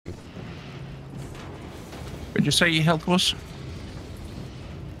Would you say your health was?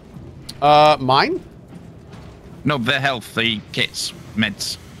 Mine? No, the health, the kits,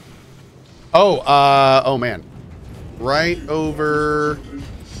 meds. Oh, oh man. Right over...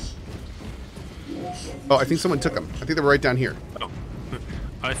 Oh, I think someone took them. I think they were right down here. Oh.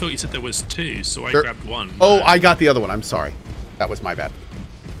 I thought you said there was two, so I There... grabbed one. Oh, I got the other one. I'm sorry. That was my bad.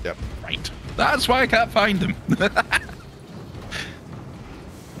 Yep. Right. That's why I can't find them.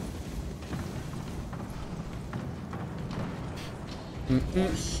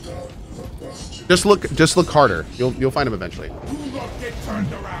 Just look harder. You'll find him eventually. Do not get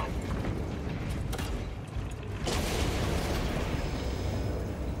turned around.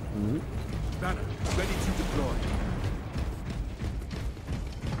 Banner, ready to deploy.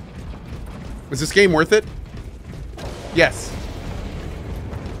 Was this game worth it? Yes.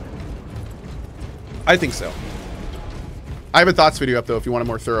 I think so. I have a thoughts video up though if you want a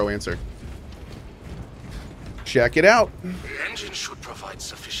more thorough answer. Check it out. The engine should provide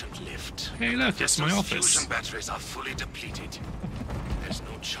sufficient lift. Hey, look, it's my office. Fusion batteries are fully depleted. There's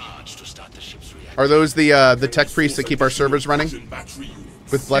no charge to start the ship's reactor. Are those the tech priests that keep our servers running?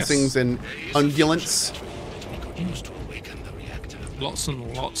 With blessings and ungulants? Lots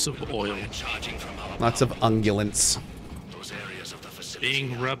and lots of oil. Lots of ungulants.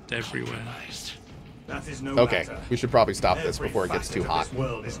 Being rubbed everywhere. Okay, we should probably stop this before it gets too hot.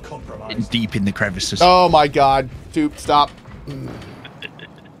 Deep in the crevices. Oh my god. Dude, stop.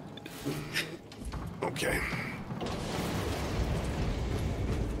 Okay.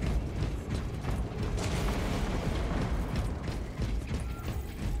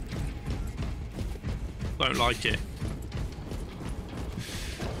 Don't like it.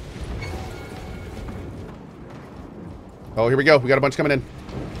 Oh, here we go. We got a bunch coming in.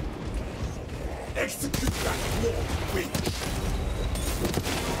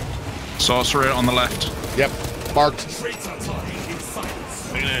 Sorcerer on the left. Yep. Marked.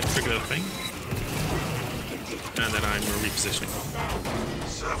 I'm gonna trigger the thing. And then I'm repositioning.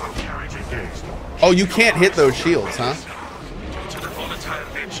 Oh, you can't hit those shields, huh? Due to the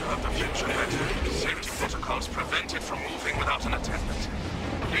volatile nature of the fusion battery, safety protocols prevent it from moving without an attendant.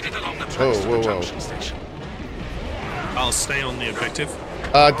 Lead it along the tracks to the junction station. I'll stay on the objective.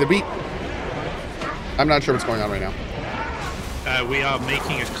 Did we... I'm not sure what's going on right now. We are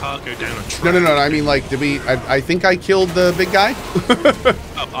making a car go down a track. No. I mean, like, did we... I think I killed the big guy.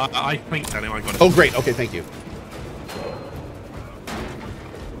 Oh, I think that I got it. Oh, great. Okay, thank you.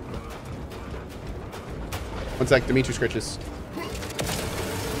 One sec. Dimitri scritches.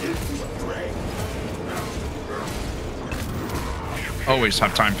 Always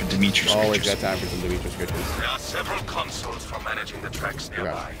have time for Dimitri scritches. Always got time for some Dimitri scritches. There are several consoles for managing the tracks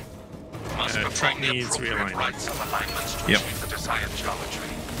nearby. Track needs realignment. Rights of alignment to achieve the desired geometry.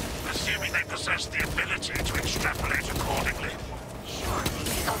 Assuming they possess the ability to extrapolate accordingly.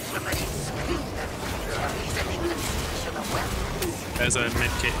 There's a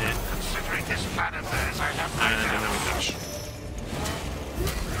med kit here. Considering this plan of theirs, I have And then we dash.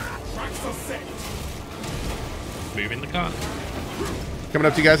 Tracks are set. Moving the car. Coming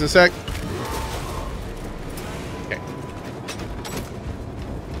up to you guys in a sec. Okay.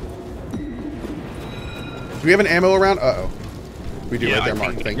 Do we have an ammo around? Uh-oh. We do right there,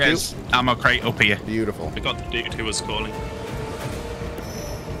 Mark. Thank you. Yes, ammo crate up here. Beautiful. I got the dude who was calling.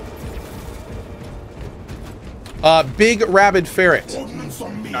 Big Rabid Ferret.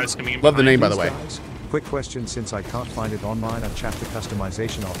 Guys coming in. Love the name, by the way. Quick question, since I can't find it online, I've checked the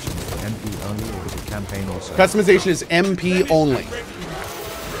customization option for MP only, or is it campaign also? Customization is MP only.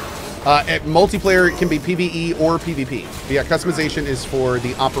 At multiplayer, it can be PvE or PvP. But yeah, customization is for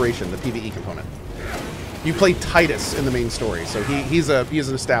the operation, the PvE component. You play Titus in the main story, so he's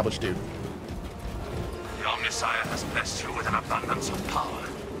an established dude. The Omnisire has blessed you with an abundance of power.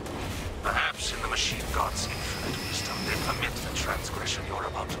 Perhaps in the machine god's infinite wisdom, they permit the transgression you're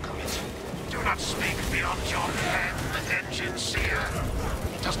about to commit. Do not speak beyond your head, engine seer.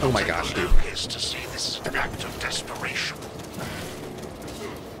 It does not Oh my take gosh, a dude. Lucas to see this as an act of desperation.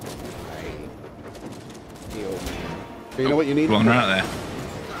 You know what you need? One right there.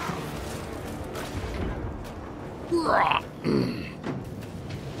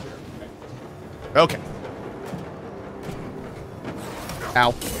 Okay.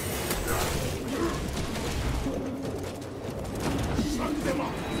 Ow.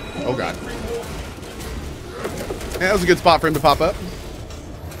 Oh god. Yeah, that was a good spot for him to pop up.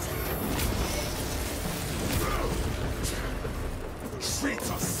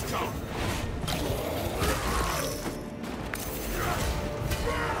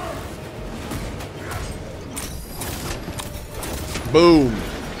 Boom.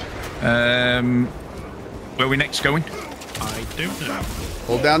 Where are we next going? I don't know.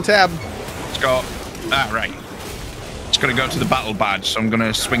 Hold down tab. Let's go. Ah, right. It's going to go to the battle badge, so I'm going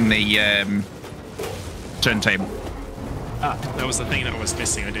to swing the turntable. Ah, that was the thing that was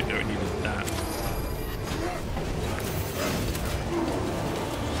missing. I didn't know it needed that.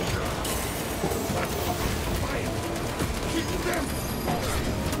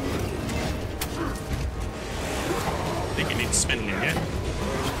 I think it needs spinning again.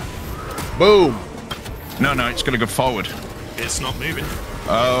 Boom. No, it's going to go forward. It's not moving.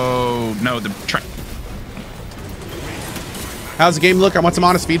 Oh, no, the track. How's the game look? I want some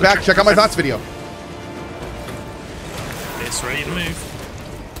honest feedback. Check out my thoughts video. It's ready to move.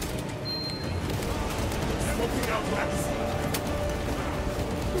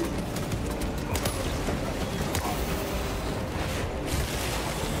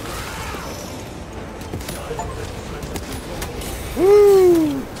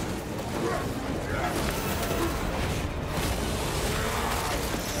 Woo!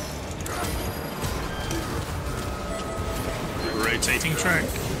 Rotating track.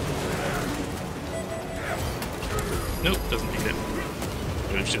 Nope, doesn't need it.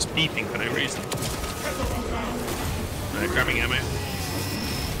 It was just beeping for no reason. Grabbing ammo.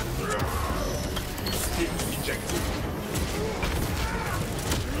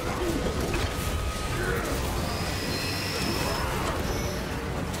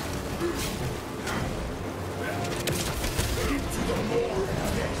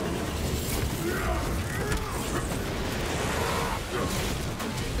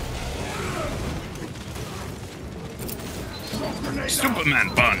 Superman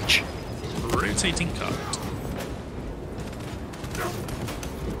punch. Rotating cart.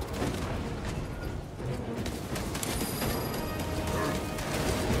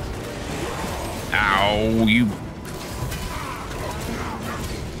 Ow, you.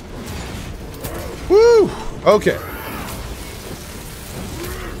 Woo! Okay.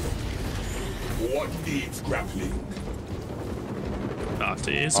 What needs grappling? Cart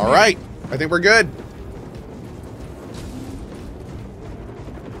is. All right. I think we're good.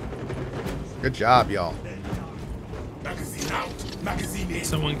 Good job, y'all. Magazine out, magazine in.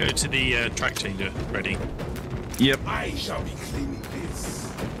 Someone go to the track changer. Ready. Yep. I shall be cleaning this.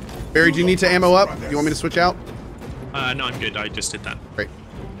 Barry, do you need to ammo up? Do you want me to switch out? No, I'm good. I just did that. Great.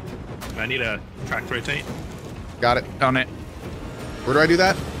 I need a track rotate. Got it. On it. Where do I do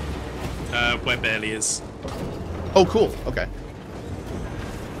that? Where barely is. Oh, cool. Okay.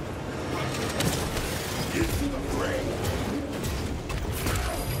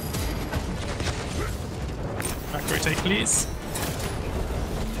 Track rotate, please.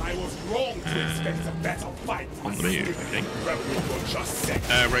 I was wrong to expect a better fight. On the move, okay. Rebel will just set.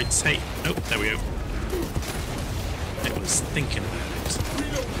 Rotate. Nope, there we go. It was thinking about it.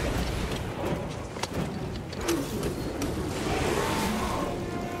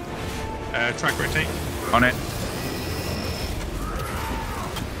 Track rotate. On it.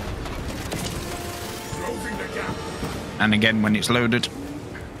 Closing the gap. And again when it's loaded.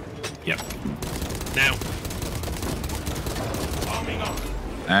 Yep. Now. Arming up.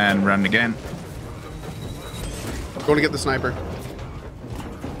 And run again. Going to get the sniper.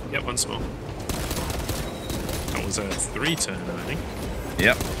 Yep, once more. That was a 3-turn, I think.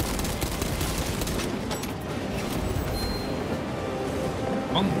 Yep.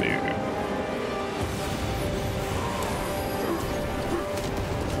 On the move.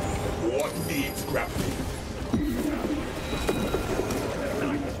 What needs grappling?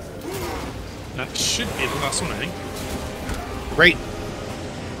 That should be the last one, I think. Great.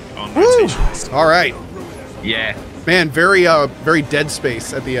 On Woo! rotations. All right. Yeah. Man, very dead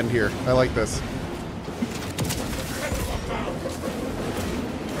space at the end here. I like this.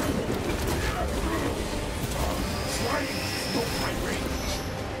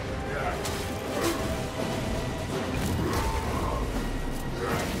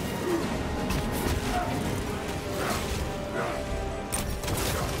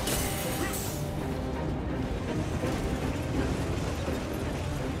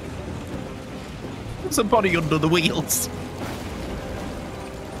 There's a body under the wheels.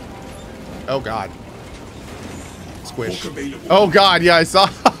 Oh, God. Squish. Oh, God. Yeah, I saw.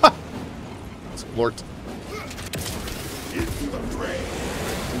 Splort.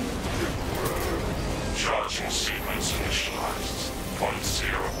 Charging sequence initialized.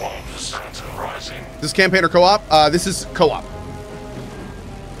 0.01% and rising. This is campaign or co-op? This is co-op.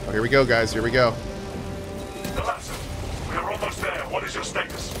 Oh, here we go, guys. Here we go. The latter. We are almost there. What is your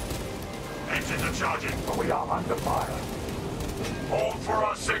status? Engines are charging, but we are under fire. Hold for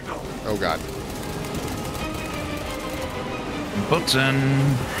our signal. Oh, God.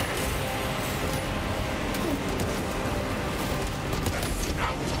 Button.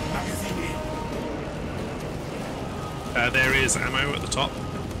 There is ammo at the top.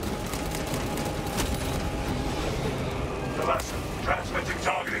 Transmitting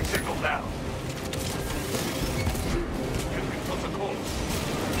targeting signal now. Can we put the course?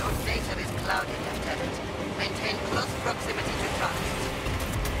 Your data is clouded, Lieutenant. Maintain close proximity to targets.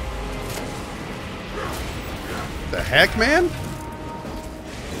 The heck, man?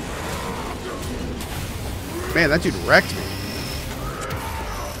 Man, that dude wrecked me.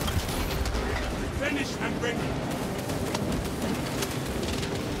 Finished and ready.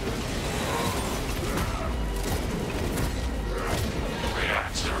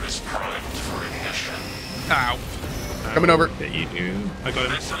 Reactor is primed for ignition. Ow. Coming over. Get you. I got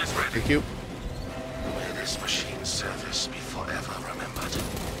him. Vessel is ready. Thank you. May this machine's service be forever remembered.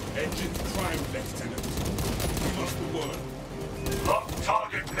 Engines primed, Lieutenant. Give us the word. Lock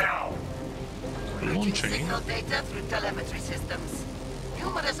target now. Launching. Signal data through telemetry systems.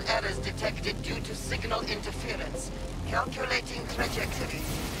 Numerous errors detected due to signal interference. Calculating trajectory.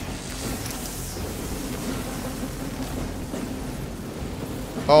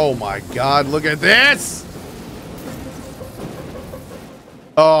 Oh my god, look at this!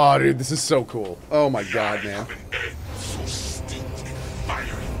 Oh, dude, this is so cool. Oh my god, man. For stinking, fiery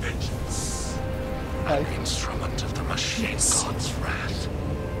vengeance. An instrument of the machine god's wrath.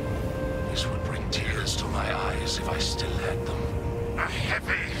 This would bring tears to my eyes if I still had them. A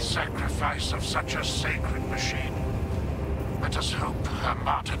heavy sacrifice of such a sacred machine. Let us hope her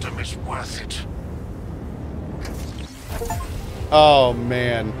martyrdom is worth it. Oh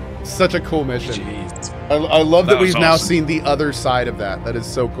man, such a cool mission. Jeez. I love that That was we've now awesome. seen the other side of that. That is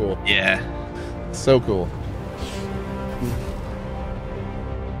so cool. Yeah. So cool.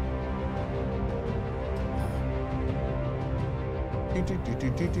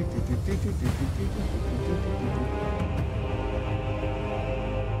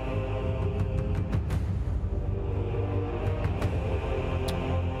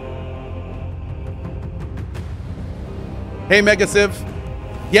 Hey, Megasiv.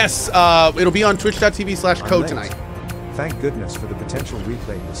 Yes, it'll be on twitch.tv/Cohh I'm tonight. late. Thank goodness for the potential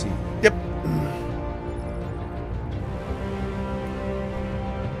replay this evening. Yep.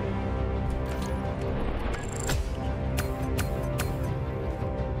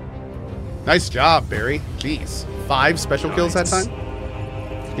 Nice job, Barry. Jeez. 5 special kills that time?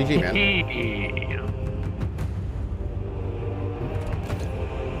 GG, man.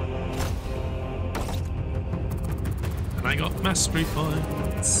 And I got mastery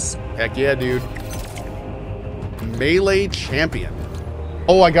points. Heck yeah, dude. Melee champion.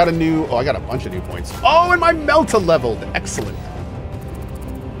 Oh, I got a bunch of new points. Oh, and my Melta leveled. Excellent.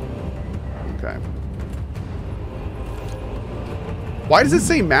 Okay. Why does it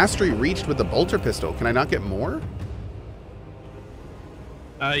say mastery reached with the bolter pistol? Can I not get more?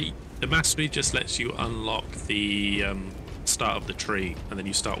 The mastery just lets you unlock the start of the tree, and then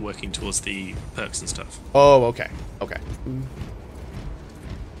you start working towards the perks and stuff. Oh, okay. Okay.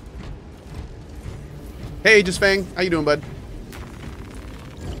 Hey, Just Fang. How you doing, bud?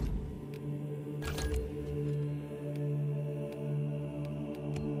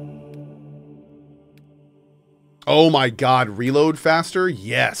 Oh my god, reload faster?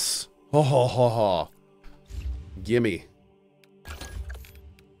 Yes. Ho ho ho ho. Gimme.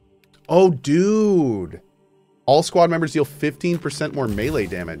 Oh, dude. All squad members deal 15% more melee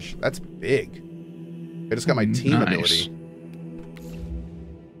damage. That's big. I just got my team Nice. ability.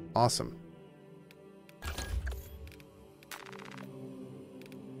 Awesome.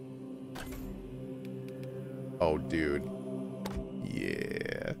 Oh, dude.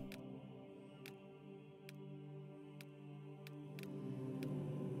 Yeah.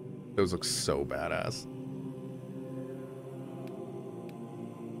 Those look so badass.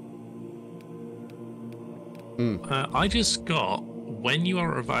 I just got, when you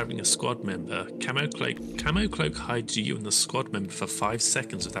are reviving a squad member, Camo Cloak hides you and the squad member for 5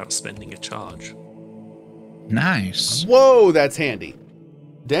 seconds without spending a charge. Nice. Whoa, that's handy.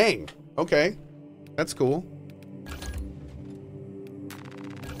 Dang. Okay. That's cool.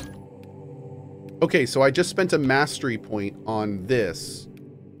 Okay, so I just spent a mastery point on this.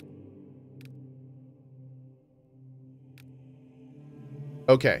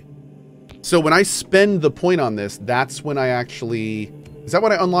 Okay. So when I spend the point on this, that's when I actually... Is that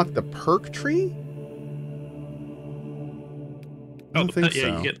when I unlock the perk tree? I don't think yeah,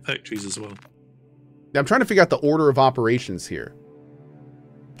 so. you get perk trees as well. I'm trying to figure out the order of operations here.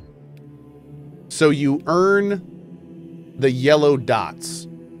 So you earn the yellow dots.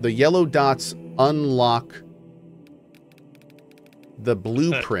 The yellow dots unlock the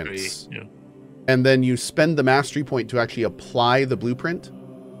blueprints. Yeah. And then you spend the mastery point to actually apply the blueprint.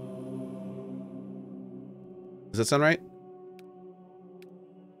 Does that sound right?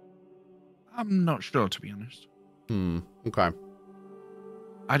 I'm not sure, to be honest. Okay.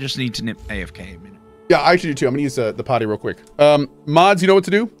 I just need to nip AFK a minute. Yeah, I should do too. I'm gonna use the potty real quick. Mods, you know what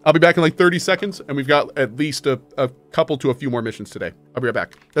to do. I'll be back in like 30 seconds, and we've got at least a couple to a few more missions today. I'll be right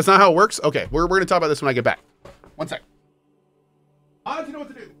back. That's not how it works? Okay, we're gonna talk about this when I get back. One sec. Mods, you know what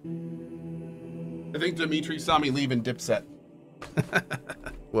to do. I think Dimitri saw me leave in Dipset.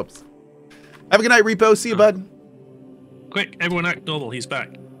 Whoops. Have a good night, Repo. See you, bud. Quick, everyone act normal. He's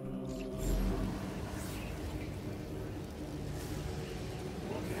back.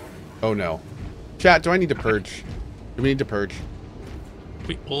 Oh no. Chat, do I need to purge? Do we need to purge?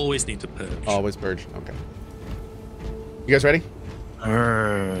 We always need to purge. Always purge. Okay. You guys ready?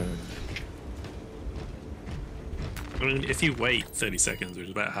 I mean, if you wait 30 seconds, which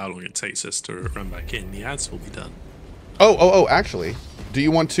is about how long it takes us to run back in, the ads will be done. Oh, actually. Do you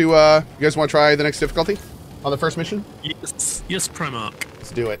want to, you guys want to try the next difficulty on the first mission? Yes, Primarch.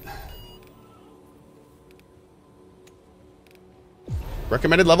 Let's do it.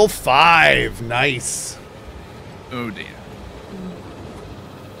 Recommended level 5. Nice. Oh dear.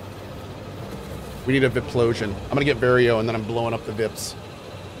 We need a Viplosion. I'm gonna get Vario and then I'm blowing up the Vips.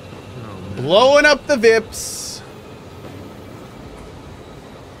 Oh, blowing up the Vips.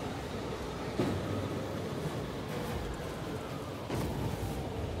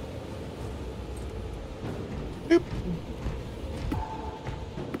 Boop.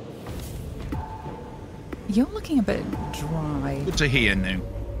 You're looking a bit dry. Good to hear, New.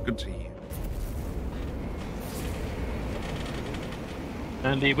 Good to hear.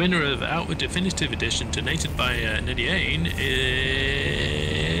 And the winner of Outward Definitive Edition, donated by Nidiane,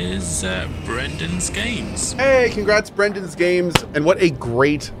 is Brendan's Games. Hey, congrats, Brendan's Games. And what a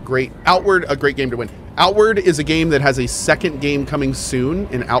great Outward, a great game to win. Outward is a game that has a second game coming soon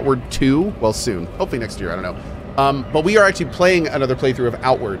in Outward 2. Well, soon. Hopefully next year, I don't know. But we are actually playing another playthrough of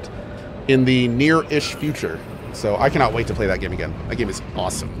Outward in the near-ish future. So I cannot wait to play that game again. That game is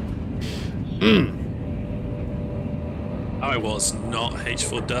awesome. I was not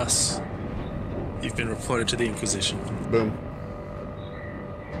H4 Dus. You've been reported to the Inquisition. Boom.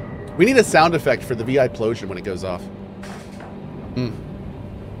 We need a sound effect for the VI Plosion when it goes off.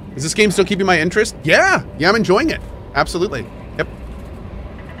 Is this game still keeping my interest? Yeah, I'm enjoying it. Absolutely. Yep.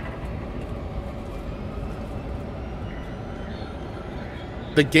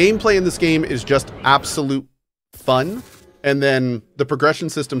 The gameplay in this game is just absolute fun. And then the progression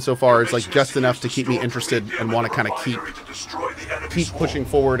system so far is like just enough to keep me interested and want to kind of keep pushing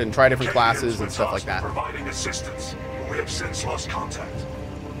forward and try different classes and stuff like that. Providing assistance. We have since lost contact.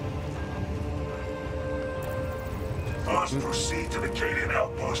 First, proceed to the Cadian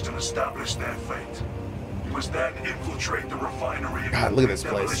outpost and establish their fate. You must then infiltrate the refinery. God, look at this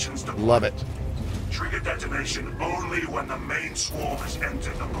place. Love it. Trigger detonation only when the main swarm has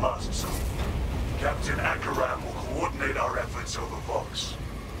entered the blast zone. Captain Akaram will coordinate our efforts over Vox.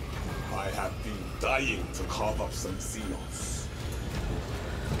 I have been dying to carve up some Xenos.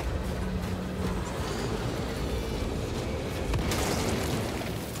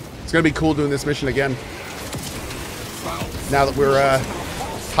 It's gonna be cool doing this mission again. Now that we're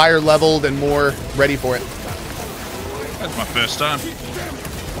higher leveled and more ready for it. That's my first time.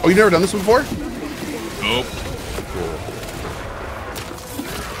 Oh, you've never done this one before? Nope.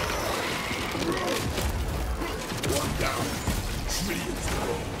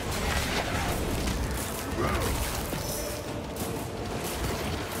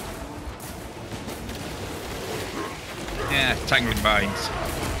 Yeah, tangling vines.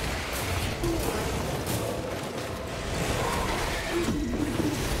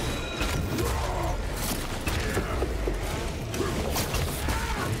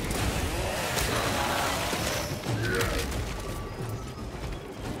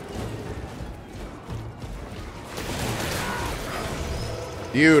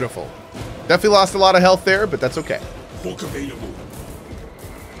 Beautiful. Definitely lost a lot of health there, but that's okay. Book available.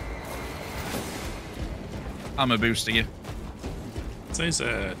 I'm a booster you. It's those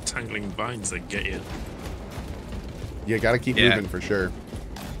tangling vines that get you. You gotta keep moving for sure.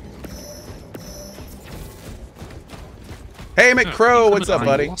 Hey, McCrow, what's up,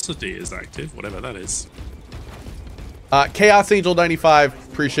 buddy? Velocity is active, whatever that is. Chaos Angel 95,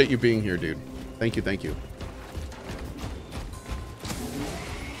 appreciate you being here, dude. Thank you, thank you.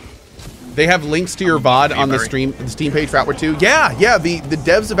 They have links to your VOD on the Steam page for Outward 2. Yeah, the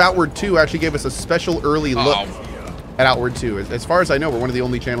devs of Outward 2 actually gave us a special early look at Outward 2. As far as I know, we're one of the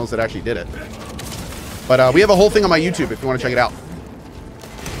only channels that actually did it. But we have a whole thing on my YouTube if you want to check it out.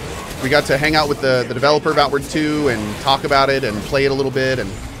 We got to hang out with the developer of Outward 2 and talk about it and play it a little bit, and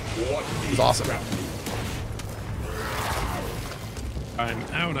it was awesome. I'm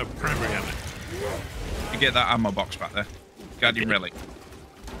out of primary ammo. You get that ammo box back there. Guardian relic.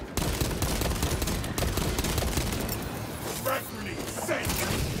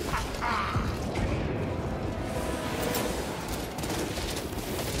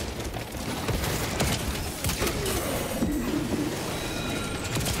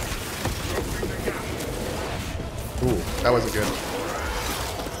 Ooh, that wasn't good.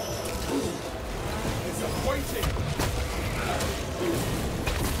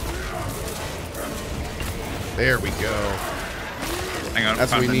 There we go. Hang on.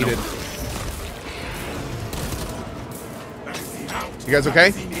 That's what we found the needed. note. You guys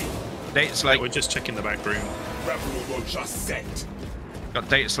okay? Data slate. We're just checking the back room. Got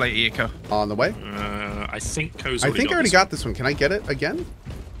data slate here, Cohh. On the way. I think Cohh's I already think I already got this one. Can I get it again?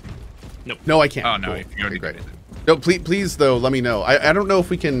 Nope. No, I can't. Oh, no. Cool. You already Okay, got it. No, please, though, let me know. I don't know if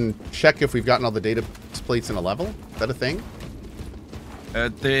we can check if we've gotten all the data plates in a level. Is that a thing?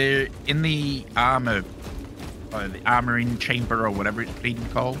 They're in the armor, the armoring chamber or whatever it's being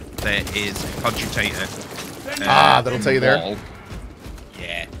called. There is a cogitator. That'll tell you there. wall.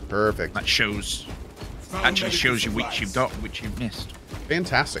 Yeah, Perfect. that shows. Actually shows you which you've got, which you've missed.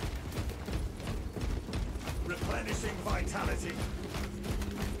 Fantastic. Replenishing vitality.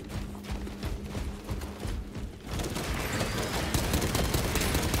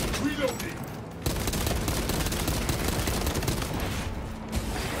 Reloading.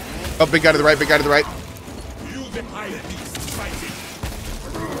 Oh, big guy to the right, big guy to the right. Use the pilot beast fighting.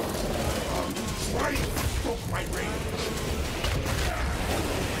 Right. Broke my range.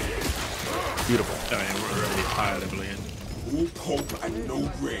 Beautiful. Oh, yeah, we're already higher level again. No Cohh and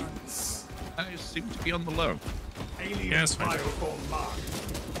no brains. I seem to be on the low. Alien Yeah, it's fine. bioform mark.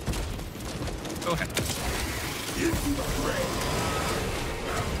 Go ahead. Into the fray.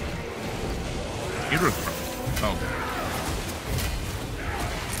 You're oh.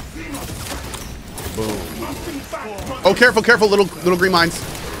 Oh, careful, careful, little green mines.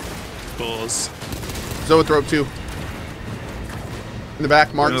 Pause. Zoetrope too. In the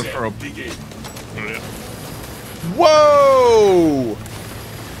back, marked. Zoetrope. Oh, yeah. Whoa!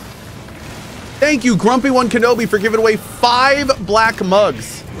 Thank you, Grumpy One Kenobi, for giving away 5 black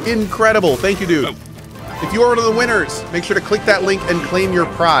mugs. Incredible. Thank you, dude. Oh. If you are one of the winners, make sure to click that link and claim your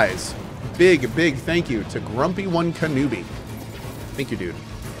prize. Big thank you to Grumpy One Kenobi. Thank you, dude.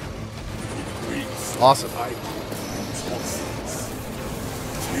 Awesome.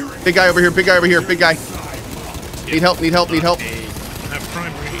 Big guy over here, big guy over here, big guy. Need help, need help, need help. Have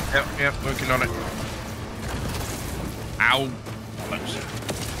primary. Yep, working on it. Ow. Close.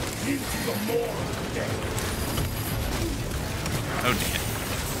 Oh dear.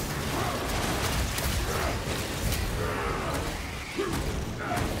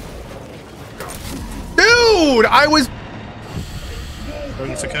 Dude, I was...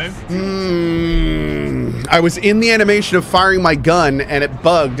 Going to Cohh. I was in the animation of firing my gun and it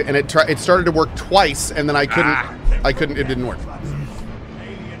bugged and it started to work twice and then I couldn't, it didn't work.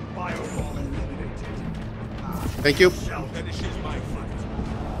 Alien bioform eliminated. Thank you. Shell finishes my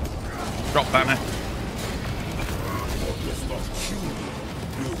fight. Drop banner. This must truly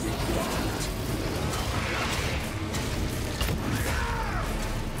will be blocked.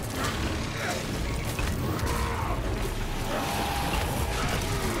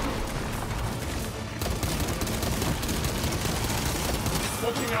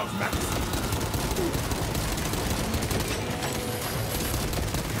 Watching out, Max.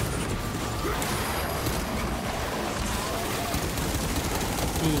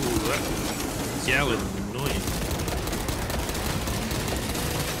 Ooh, that yell is annoying.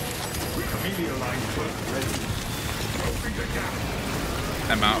 Media line foot ready. Closing the gap.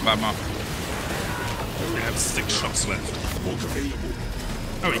 I'm out of ammo. We have 6 shots left. Smoke available.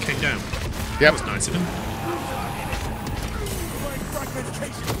 Oh, he came down. Yep. That was nice of him.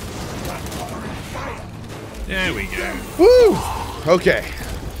 Fragmentation. Fire. There we go. Woo! Okay.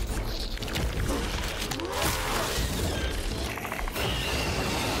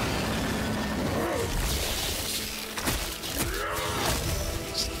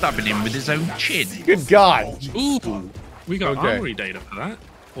 Stabbing him with his own chin. Good God. Ooh, we got Okay. armory data for that.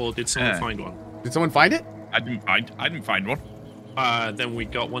 Or did someone find one? Did someone find it? I didn't find one. Then we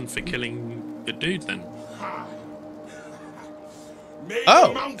got one for killing the dude then. May Oh.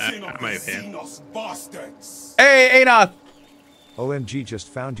 the mountain of I'm over here. Xenos bastards. Hey, Enoth. OMG just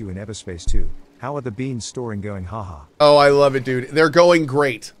found you in Everspace 2. How are the beans storing going? Haha. Oh, I love it, dude. They're going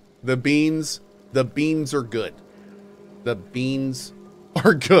great. The beans are good. The beans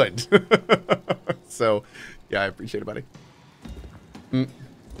are good. So, yeah, I appreciate it, buddy.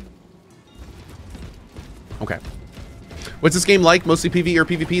 Okay. What's this game like? Mostly PvE or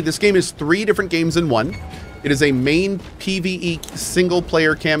PvP? This game is 3 different games in one. It is a main PvE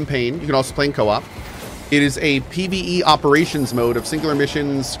single-player campaign. You can also play in co-op. It is a PvE operations mode of singular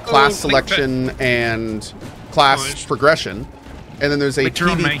missions, class selection, and class progression. And then there's a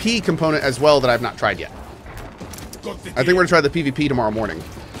PvP component as well that I've not tried yet. I think we're going to try the PvP tomorrow morning.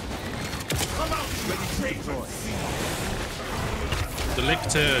 The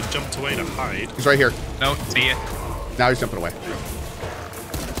lictor jumped away to hide. He's right here. No, see it. Now he's jumping away.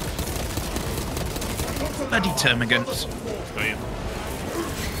 Bloody termagants. Oh, yeah.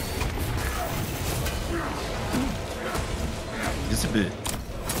 It's a bit.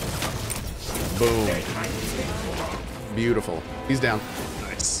 Boom. Beautiful. He's down.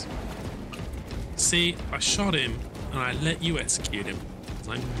 Nice. See, I shot him and I let you execute him.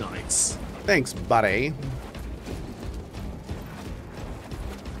 I'm nice. Thanks, buddy.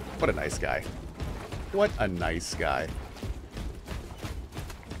 What a nice guy. What a nice guy.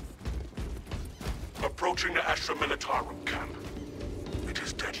 Approaching the Astra Militarum camp. It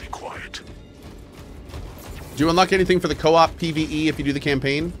is deadly quiet. Do you unlock anything for the co-op PvE if you do the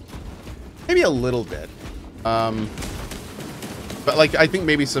campaign? Maybe a little bit. But like, I think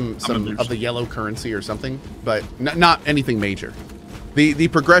maybe some of the yellow currency or something, but not anything major. The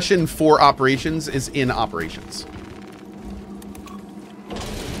progression for operations is in operations.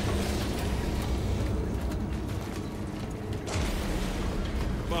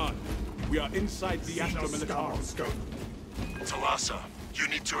 We are inside the Astra Militarum. Talassa, you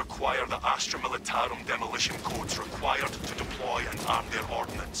need to acquire the Astra Militarum demolition codes required to deploy and arm their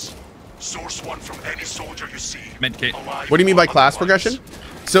ordnance. Source one from any soldier you see. Medkit. What do you mean by class progression?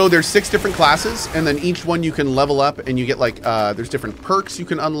 So there's 6 different classes, and then each one you can level up, and you get like, there's different perks you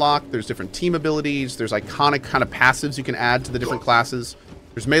can unlock, there's different team abilities, there's iconic kind of passives you can add to the different classes.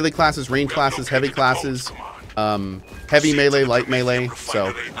 There's melee classes, range classes, heavy classes, heavy melee, light melee,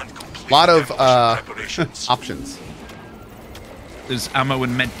 so a lot of options. There's ammo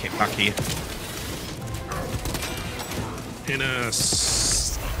and medkit back here. In a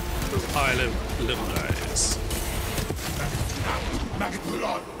pile of little guys.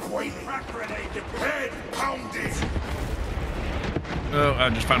 Oh, I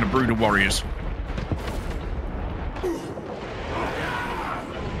just found a brood of warriors.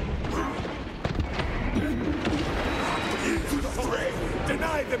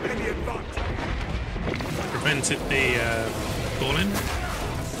 Deny them any advantage. Prevented the falling.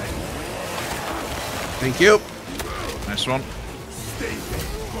 Thank you. Nice one.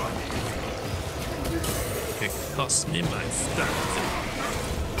 It cost me my stuff.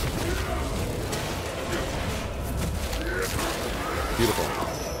 Beautiful.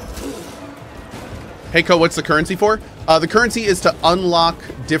 Hey, Cohh, what's the currency for? The currency is to unlock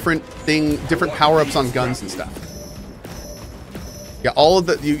different power-ups on guns and stuff. Yeah, all of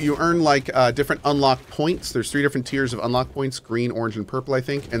the you earn like different unlock points. There's 3 different tiers of unlock points: green, orange, and purple, I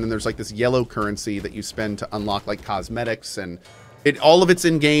think. And then there's like this yellow currency that you spend to unlock like cosmetics, and all of it's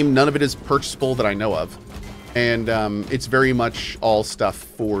in game. None of it is purchasable that I know of, and it's very much all stuff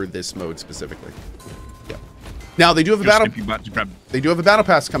for this mode specifically. Yeah. Now they do have a battle. They do have a battle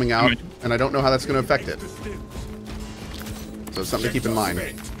pass coming out, and I don't know how that's going to affect it. So it's something to keep in mind.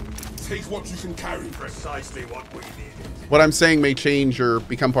 Take what you can carry. Precisely what we need. What I'm saying may change or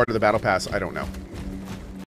become part of the battle pass. I don't know.